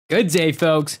Good day,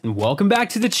 folks, and welcome back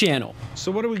to the channel. So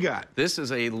what do we got? This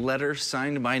is a letter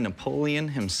signed by Napoleon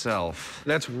himself.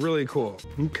 That's really cool.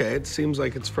 Okay, it seems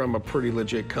like it's from a pretty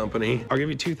legit company. I'll give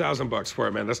you $2,000 for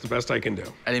it, man. That's the best I can do.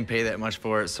 I didn't pay that much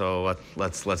for it, so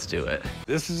let's do it.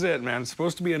 This is it, man. It's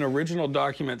supposed to be an original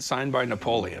document signed by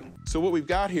Napoleon. So what we've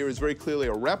got here is very clearly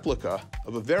a replica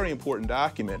of a very important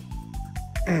document.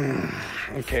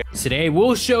 Okay. Today,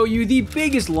 we'll show you the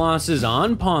biggest losses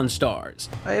on Pawn Stars.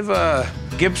 I have a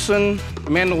Gibson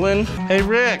mandolin. Hey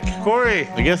Rick, Corey,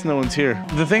 I guess no one's here.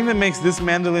 The thing that makes this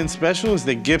mandolin special is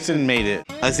that Gibson made it.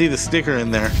 I see the sticker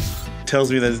in there.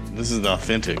 Tells me that this is the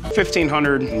authentic.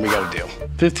 1,500 and we got a deal.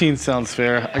 15 sounds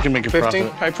fair. I can make a 15?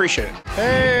 profit. I appreciate it.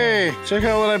 Hey, check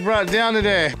out what I brought down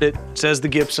today. It says the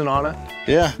Gibson on it.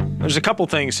 Yeah. There's a couple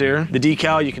things here. The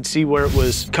decal, you can see where it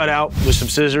was cut out with some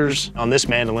scissors. On this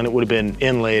mandolin, it would have been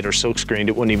inlaid or silk screened.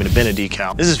 It wouldn't even have been a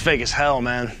decal. This is fake as hell,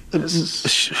 man.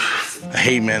 I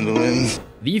hate mandolins.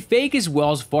 The fake is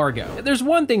Wells Fargo. If there's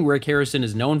one thing Rick Harrison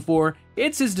is known for,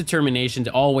 it's his determination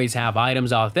to always have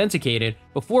items authenticated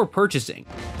before purchasing.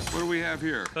 What do we have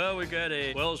here? Well, we got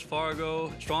a Wells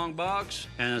Fargo strong box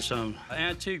and some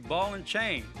antique ball and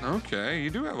chain. Okay, you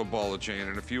do have a ball and chain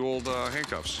and a few old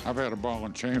handcuffs. I've had a ball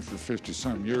and chain for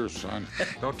 50-some years, son.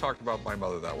 Don't talk about my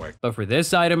mother that way. But for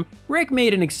this item, Rick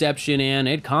made an exception and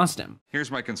it cost him. Here's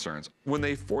my concerns. When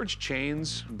they forged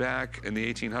chains back in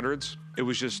the 1800s, it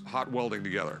was just hot welding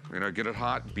together. You know, get it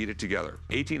hot, beat it together.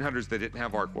 1800s, they didn't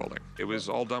have arc welding. It was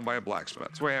all done by a blacksmith.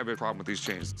 That's why I have a problem with these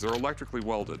chains. They're electrically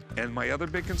welded. And my other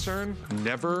big concern,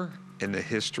 never in the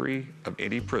history of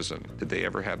any prison did they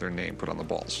ever have their name put on the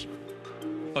balls.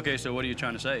 Okay, so what are you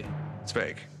trying to say? It's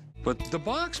fake. But the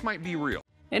box might be real.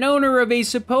 An owner of a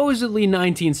supposedly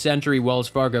 19th century Wells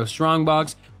Fargo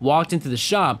strongbox walked into the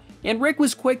shop, and Rick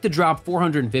was quick to drop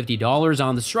 $450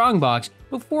 on the strongbox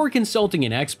before consulting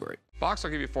an expert. Box,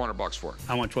 I'll give you $400 for it.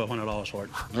 I want $1,200 for it.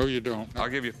 No, you don't. I'll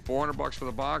give you $400 for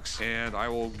the box, and I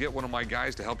will get one of my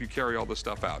guys to help you carry all this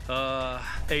stuff out.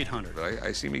 800.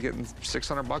 I see me getting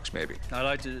 $600 maybe. I'd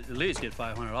like to at least get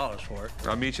 $500 for it.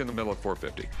 I'll meet you in the middle at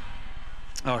 $450.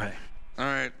 All right. All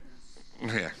right.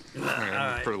 Yeah.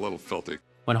 right. Pretty little filthy.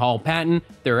 When Hall Patton,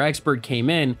 their expert, came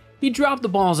in, he dropped the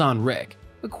balls on Rick.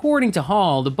 According to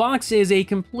Hall, the box is a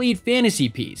complete fantasy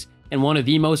piece and one of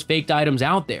the most faked items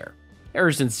out there.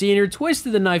 Harrison Sr.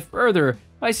 twisted the knife further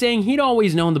by saying he'd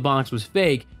always known the box was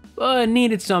fake, but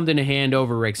needed something to hand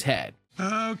over Rick's head.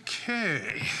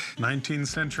 Okay, 19th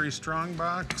century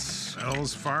strongbox,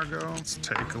 Wells Fargo. Let's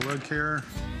take a look here.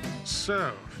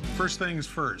 So, first things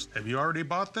first, have you already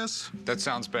bought this? That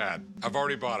sounds bad. I've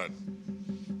already bought it.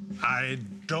 I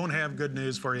don't have good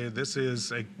news for you. This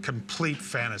is a complete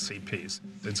fantasy piece.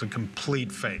 It's a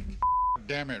complete fake.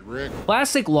 Damn it, Rick.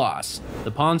 Classic loss.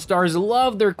 The Pawn Stars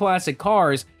love their classic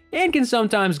cars and can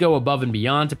sometimes go above and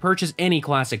beyond to purchase any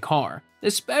classic car,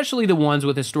 especially the ones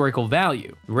with historical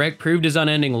value. Rick proved his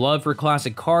unending love for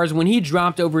classic cars when he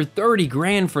dropped over 30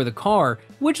 grand for the car,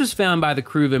 which was found by the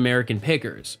crew of American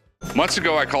Pickers. Months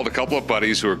ago, I called a couple of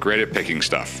buddies who are great at picking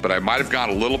stuff, but I might have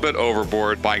gone a little bit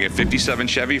overboard buying a 57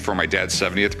 Chevy for my dad's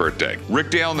 70th birthday.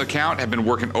 Rick Dale and the Count have been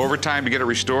working overtime to get it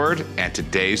restored, and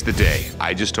today's the day.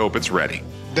 I just hope it's ready.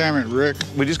 Damn it, Rick.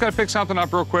 We just gotta pick something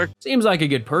up real quick. Seems like a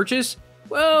good purchase?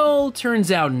 Well,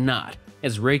 turns out not,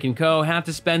 as Rick and Co. had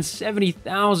to spend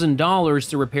 $70,000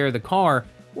 to repair the car,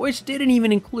 which didn't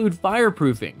even include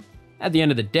fireproofing. At the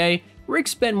end of the day, Rick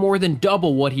spent more than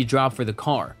double what he dropped for the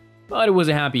car. But it was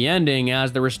a happy ending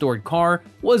as the restored car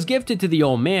was gifted to the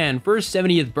old man for his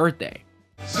 70th birthday.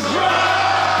 Oh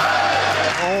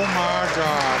my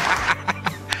God.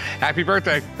 Happy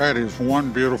birthday. That is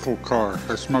one beautiful car.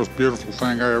 That's the most beautiful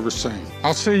thing I ever seen.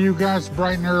 I'll see you guys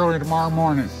bright and early tomorrow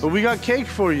morning. But we got cake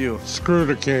for you. Screw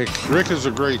the cake. Rick is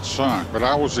a great son, but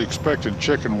I was expecting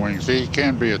chicken wings. He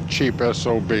can be a cheap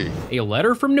SOB. A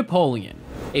letter from Napoleon.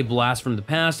 A blast from the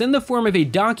past in the form of a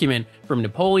document from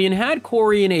Napoleon had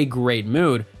Corey in a great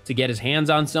mood to get his hands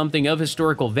on something of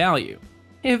historical value.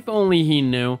 If only he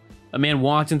knew. A man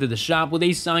walked into the shop with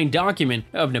a signed document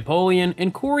of Napoleon,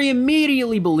 and Corey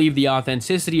immediately believed the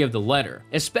authenticity of the letter,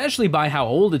 especially by how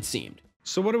old it seemed.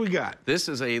 So what do we got? This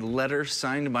is a letter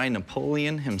signed by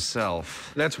Napoleon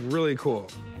himself. That's really cool.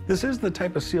 This is the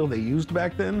type of seal they used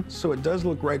back then, so it does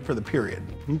look right for the period.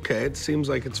 Okay, it seems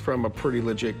like it's from a pretty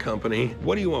legit company.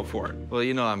 What do you want for it? Well,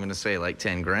 you know I'm gonna say like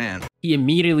 10 grand. He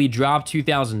immediately dropped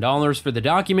 $2,000 for the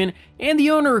document, and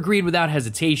the owner agreed without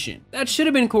hesitation. That should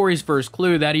have been Corey's first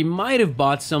clue that he might have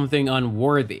bought something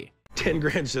unworthy. 10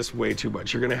 grand's just way too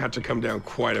much. You're gonna have to come down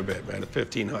quite a bit, man, at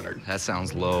 1,500. That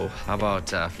sounds low. How about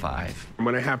 5? I'm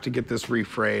gonna have to get this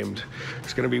reframed.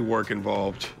 There's gonna be work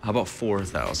involved. How about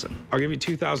 4,000? I'll give you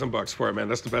 2,000 bucks for it, man.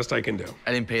 That's the best I can do.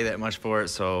 I didn't pay that much for it,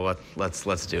 so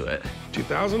let's do it.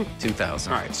 2,000?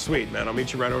 2,000. All right, sweet, man. I'll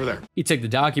meet you right over there. He took the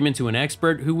document to an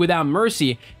expert who, without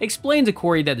mercy, explained to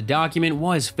Corey that the document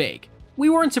was fake.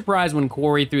 We weren't surprised when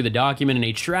Corey threw the document in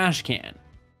a trash can.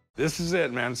 This is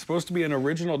it, man. It's supposed to be an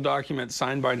original document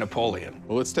signed by Napoleon.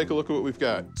 Well, let's take a look at what we've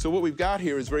got. So what we've got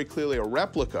here is very clearly a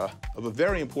replica of a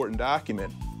very important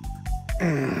document.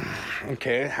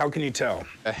 Okay, how can you tell?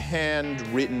 A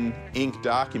handwritten ink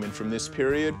document from this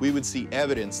period. We would see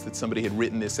evidence that somebody had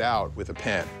written this out with a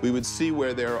pen. We would see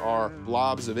where there are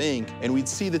blobs of ink, and we'd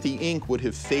see that the ink would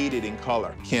have faded in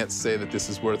color. Can't say that this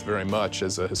is worth very much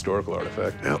as a historical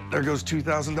artifact. Well, there goes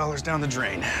 $2,000 down the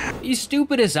drain. The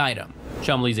stupidest item.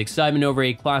 Chumley's excitement over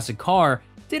a classic car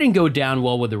didn't go down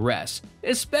well with the rest,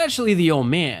 especially the old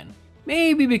man.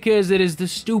 Maybe because it is the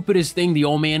stupidest thing the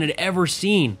old man had ever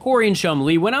seen. Corey and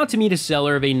Chumley went out to meet a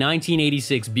seller of a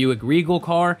 1986 Buick Regal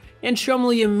car, and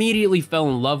Chumley immediately fell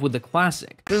in love with the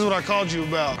classic. This is what I called you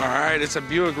about. All right, it's a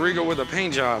Buick Regal with a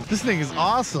paint job. This thing is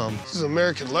awesome. This is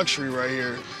American luxury right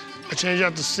here. I changed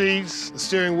out the seats, the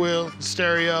steering wheel, the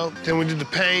stereo. Then we did the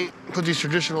paint, put these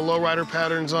traditional lowrider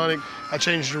patterns on it. I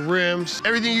changed the rims.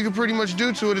 Everything you could pretty much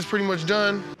do to it is pretty much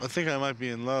done. I think I might be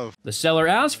in love. The seller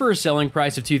asked for a selling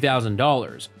price of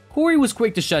 $2,000. Corey was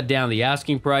quick to shut down the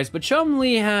asking price, but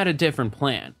Chumley had a different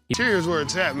plan. Interior's where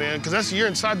it's at, man, because you're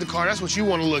inside the car. That's what you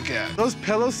want to look at. Those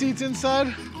pillow seats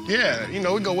inside? Yeah, you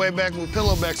know, we go way back with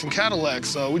pillowbacks and Cadillacs,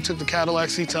 so we took the Cadillac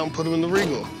seats out and put them in the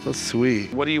Regal. That's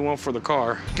sweet. What do you want for the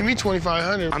car? Give me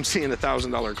 $2,500. I'm seeing a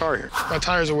 $1,000 car here. My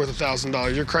tires are worth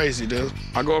 $1,000. You're crazy, dude.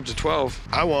 I'll go up to 12.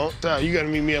 I won't. You gotta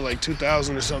meet me at like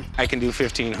 2,000 or something. I can do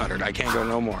 1,500. I can't go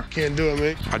no more. Can't do it,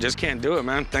 man. I just can't do it,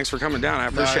 man. Thanks for coming down. I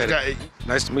appreciate it.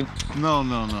 Nice to meet you. No.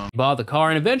 He bought the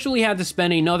car and eventually had to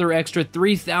spend another extra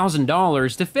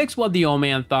 $3,000 to fix what the old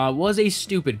man thought was a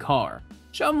stupid car.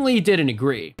 Chumley didn't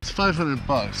agree. It's 500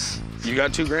 bucks. You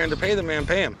got $2,000 to pay the man,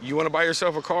 pay him. You want to buy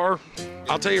yourself a car?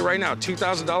 I'll tell you right now,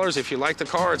 $2,000, if you like the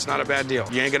car, it's not a bad deal.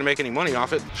 You ain't gonna make any money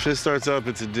off it. Shit starts up,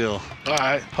 it's a deal. All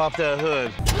right. Pop that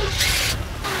hood.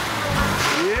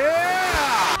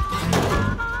 Yeah!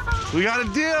 We got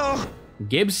a deal!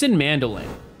 Gibson mandolin.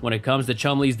 When it comes to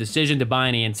Chumley's decision to buy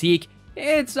an antique,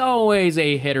 it's always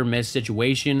a hit or miss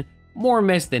situation. More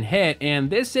miss than hit, and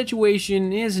this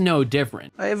situation is no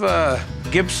different. I have a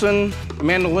Gibson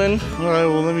mandolin. All right,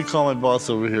 well, let me call my boss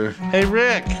over here. Hey,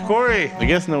 Rick, Corey. I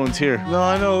guess no one's here. No,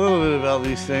 I know a little bit about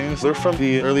these things. They're from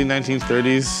the early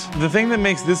 1930s. The thing that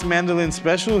makes this mandolin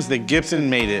special is that Gibson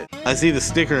made it. I see the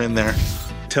sticker in there.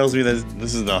 Tells me that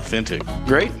this is authentic.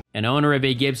 Great. An owner of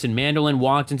a Gibson mandolin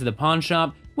walked into the pawn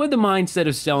shop with the mindset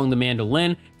of selling the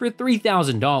mandolin for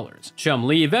 $3,000.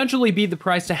 Chumley eventually beat the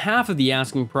price to half of the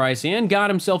asking price and got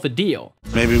himself a deal.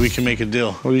 Maybe we can make a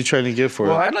deal. What are you trying to get for it?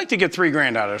 Well, I'd like to get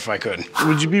 $3,000 out of it if I could.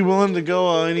 Would you be willing to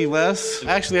go any less?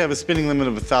 I actually have a spending limit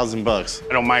of $1,000.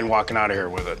 I don't mind walking out of here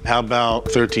with it. How about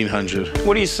 1,300?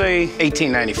 What do you say,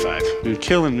 $1,895? You're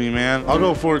killing me, man. I'll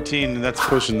go 14, and that's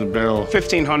pushing the barrel.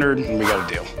 1,500, and we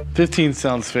got a deal. 15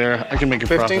 sounds fair. I can make a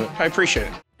 15? profit. I appreciate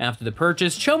it. After the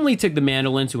purchase, Chumley took the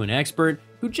mandolin to an expert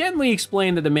who gently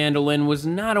explained that the mandolin was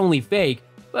not only fake,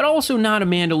 but also not a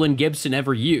mandolin Gibson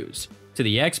ever used. To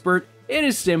the expert, it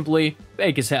is simply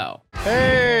fake as hell.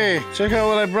 Hey, check out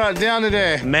what I brought down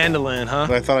today. Mandolin, huh?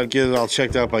 I thought I'd get it all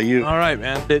checked out by you. All right,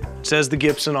 man. It says the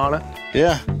Gibson on it.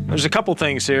 Yeah. There's a couple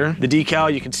things here. The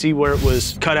decal, you can see where it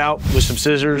was cut out with some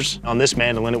scissors. On this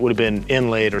mandolin, it would have been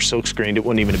inlaid or silk screened. It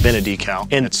wouldn't even have been a decal.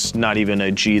 And it's not even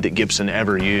a G that Gibson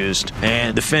ever used.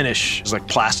 And the finish is like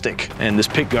plastic. And this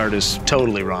pick guard is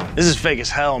totally wrong. This is fake as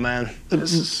hell, man.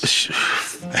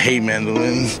 I hate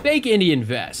mandolins. Fake Indian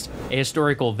vest, a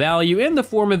historical value in the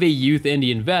form of a youth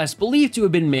Indian vest believed to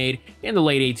have been made in the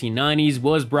late 1890s,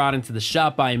 was brought into the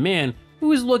shop by a man who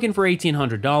was looking for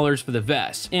 $1,800 for the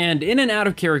vest. And in an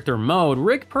out-of-character mode,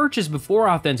 Rick purchased before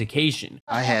authentication.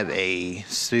 I have a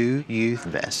Sioux youth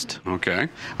vest. Okay.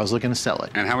 I was looking to sell it.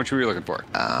 And how much were you looking for?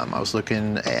 I was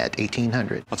looking at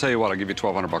 $1,800. I'll tell you what, I'll give you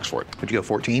 $1,200 for it. Would you go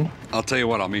 14? I'll tell you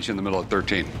what, I'll meet you in the middle at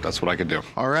 13. That's what I could do.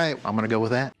 All right, I'm gonna go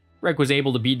with that. Rick was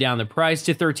able to beat down the price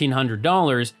to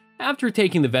 $1,300. After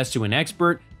taking the vest to an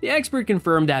expert, the expert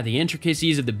confirmed that the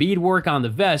intricacies of the beadwork on the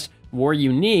vest were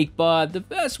unique, but the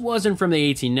vest wasn't from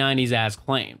the 1890s as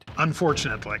claimed.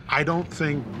 Unfortunately, I don't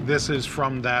think this is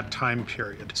from that time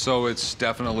period. So it's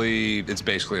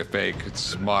basically a fake.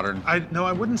 It's modern. No,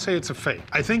 I wouldn't say it's a fake.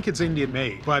 I think it's Indian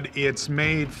made, but it's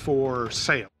made for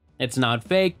sale. It's not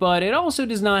fake, but it also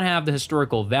does not have the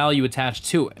historical value attached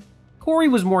to it. Corey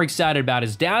was more excited about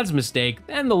his dad's mistake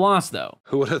than the loss, though.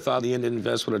 Who would have thought the Indian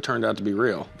Invest would have turned out to be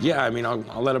real? Yeah, I mean, I'll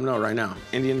let him know right now.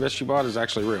 Indian Invest you bought is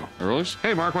actually real. Really?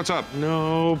 Hey, Mark, what's up?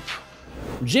 Nope.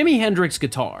 Jimi Hendrix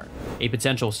Guitar. A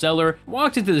potential seller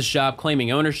walked into the shop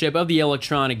claiming ownership of the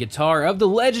electronic guitar of the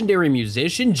legendary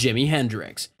musician Jimi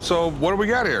Hendrix. So, what do we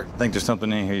got here? I think there's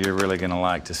something in here you're really gonna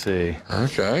like to see.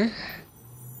 Okay.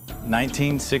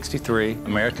 1963,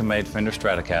 American-made Fender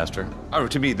Stratocaster. Oh,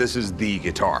 to me, this is the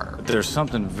guitar. There's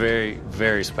something very,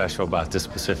 very special about this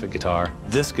specific guitar.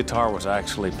 This guitar was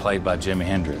actually played by Jimi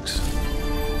Hendrix.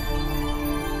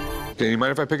 Do you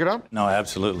mind if I pick it up? No,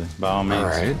 absolutely, by all means. All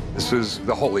right. This is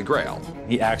the Holy Grail.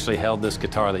 He actually held this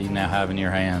guitar that you now have in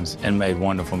your hands and made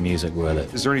wonderful music with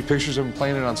it. Is there any pictures of him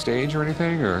playing it on stage or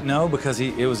anything? Or no, because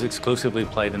it was exclusively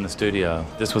played in the studio.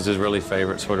 This was his really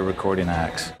favorite sort of recording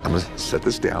acts. I'm gonna set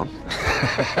this down.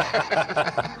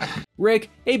 Rick,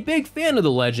 a big fan of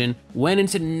the legend, went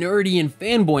into nerdy and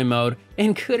fanboy mode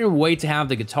and couldn't wait to have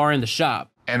the guitar in the shop.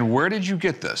 And where did you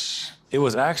get this? It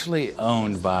was actually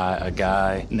owned by a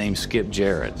guy named Skip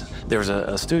Jarrett. There was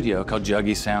a studio called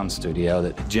Juggy Sound Studio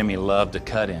that Jimmy loved to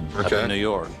cut in up in New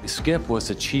York. Skip was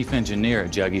the chief engineer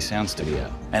at Juggy Sound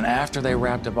Studio. And after they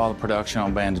wrapped up all the production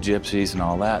on Band of Gypsies and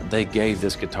all that, they gave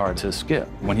this guitar to Skip.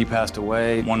 When he passed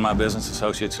away, one of my business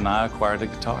associates and I acquired the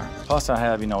guitar. Plus I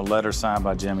have, letters signed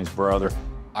by Jimmy's brother.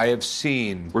 I have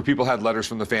seen where people had letters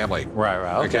from the family.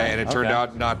 Right, okay. And it turned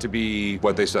out not to be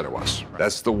what they said it was. Right.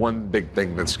 That's the one big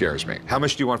thing that scares me. How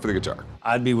much do you want for the guitar?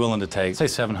 I'd be willing to take, say,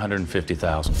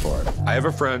 $750,000 for it. I have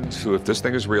a friend who, if this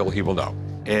thing is real, he will know.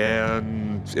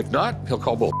 And if not, he'll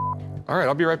call bull. All right,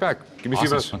 I'll be right back. Give me a few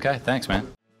minutes. Okay, thanks,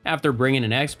 man. After bringing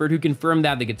an expert who confirmed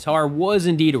that the guitar was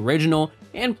indeed original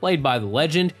and played by the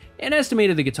legend, and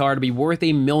estimated the guitar to be worth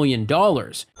 $1 million.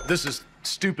 This is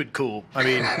stupid cool. I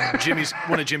mean,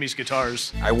 one of Jimmy's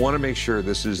guitars. I want to make sure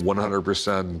this is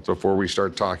 100% before we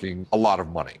start talking a lot of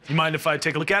money. You mind if I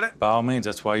take a look at it? By all means,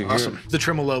 that's why you're awesome. here. The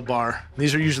tremolo bar.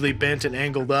 These are usually bent and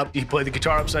angled up. You play the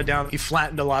guitar upside down. He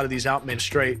flattened a lot of these out, made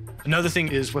straight. Another thing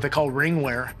is what they call ring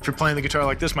wear. If you're playing the guitar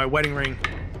like this, my wedding ring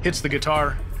hits the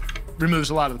guitar,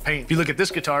 removes a lot of the paint. If you look at this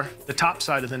guitar, the top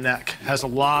side of the neck has a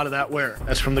lot of that wear.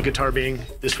 That's from the guitar being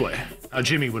this way. How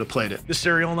Jimmy would have played it. This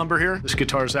serial number here, this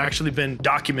guitar has actually been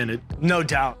documented. No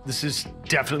doubt, this is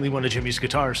definitely one of Jimmy's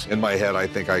guitars. In my head, I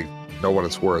think I know what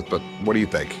it's worth, but what do you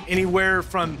think? Anywhere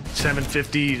from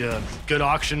 $750 to good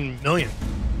auction, $1 million.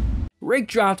 Rick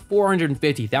dropped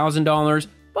 $450,000,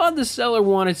 but the seller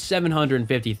wanted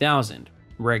 $750,000.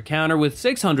 Rick countered with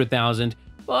 $600,000,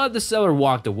 but the seller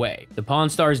walked away. The Pawn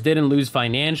Stars didn't lose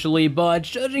financially, but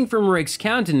judging from Rick's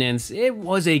countenance, it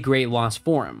was a great loss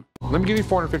for him. Let me give you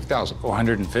 $450,000.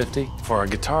 $450 for a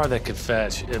guitar that could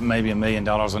fetch maybe $1 million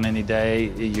on any day.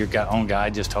 Your own guy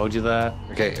just told you that.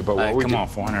 Okay, but what come on,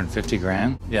 450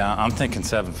 grand? Yeah, I'm thinking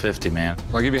 750, man.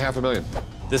 I'll give you $500,000.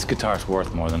 This guitar's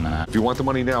worth more than that. If you want the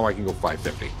money now, I can go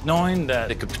 $550. Knowing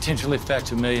that it could potentially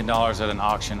fetch $1 million at an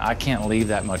auction, I can't leave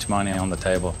that much money on the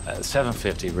table.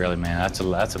 $750, really, man. That's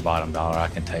a bottom dollar I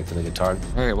can take for the guitar.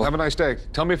 Okay, well, have a nice day.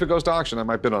 Tell me if it goes to auction. I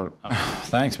might bid on it.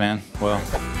 Thanks, man. Well,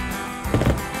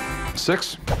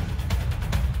 6?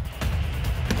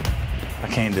 I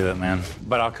can't do it, man.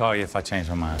 But I'll call you if I change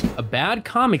my mind. A bad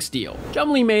comics deal.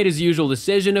 Chumley made his usual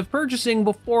decision of purchasing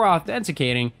before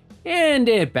authenticating, and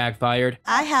it backfired.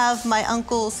 I have my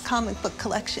uncle's comic book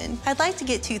collection. I'd like to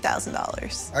get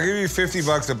 $2,000. I'll give you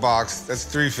 $50 a box. That's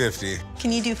 $350.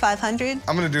 Can you do $500?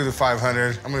 I'm gonna do the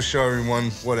 $500. I'm gonna show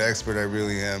everyone what an expert I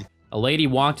really am. A lady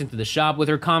walked into the shop with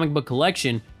her comic book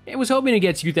collection and was hoping to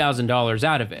get $2,000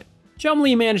 out of it.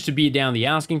 Chumley managed to beat down the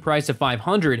asking price of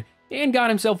 $500 and got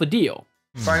himself a deal.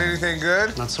 Find anything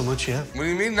good? Not so much yet. What do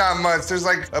you mean not much? There's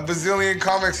like a bazillion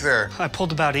comics there. I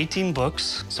pulled about 18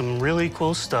 books, some really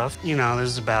cool stuff.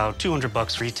 There's about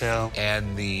 $200 retail.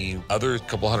 And the other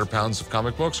couple hundred pounds of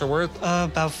comic books are worth?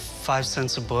 About 5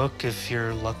 cents a book if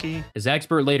you're lucky. His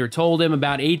expert later told him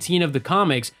about 18 of the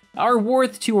comics are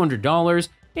worth $200,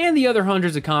 and the other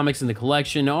hundreds of comics in the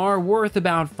collection are worth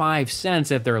about 5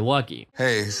 cents if they're lucky.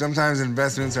 Hey, sometimes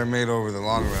investments are made over the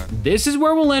long run. This is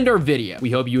where we'll end our video.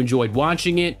 We hope you enjoyed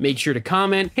watching it. Make sure to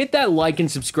comment, hit that like and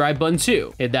subscribe button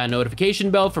too. Hit that notification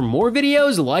bell for more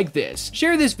videos like this.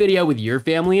 Share this video with your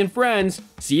family and friends.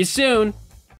 See you soon.